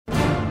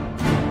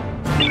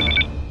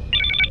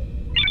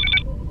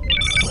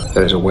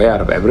There is a way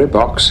out of every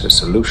box, a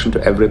solution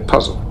to every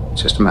puzzle.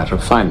 It's just a matter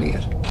of finding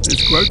it.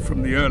 This quote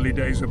from the early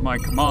days of my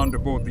command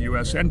aboard the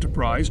U.S.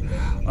 Enterprise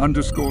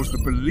underscores the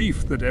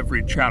belief that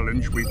every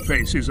challenge we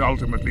face is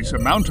ultimately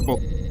surmountable,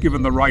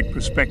 given the right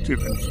perspective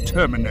and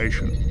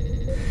determination.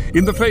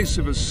 In the face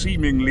of a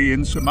seemingly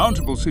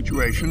insurmountable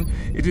situation,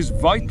 it is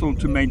vital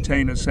to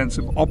maintain a sense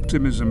of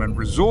optimism and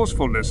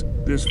resourcefulness.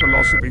 This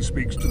philosophy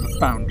speaks to the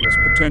boundless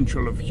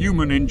potential of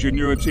human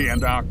ingenuity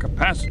and our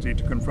capacity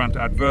to confront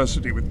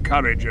adversity with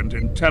courage and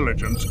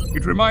intelligence.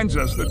 It reminds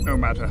us that no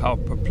matter how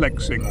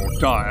perplexing or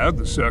dire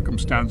the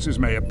circumstances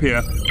may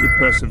appear, with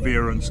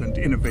perseverance and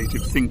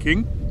innovative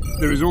thinking,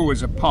 there is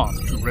always a path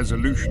to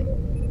resolution,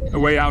 a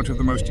way out of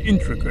the most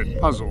intricate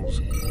puzzles,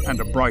 and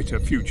a brighter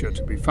future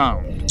to be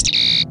found.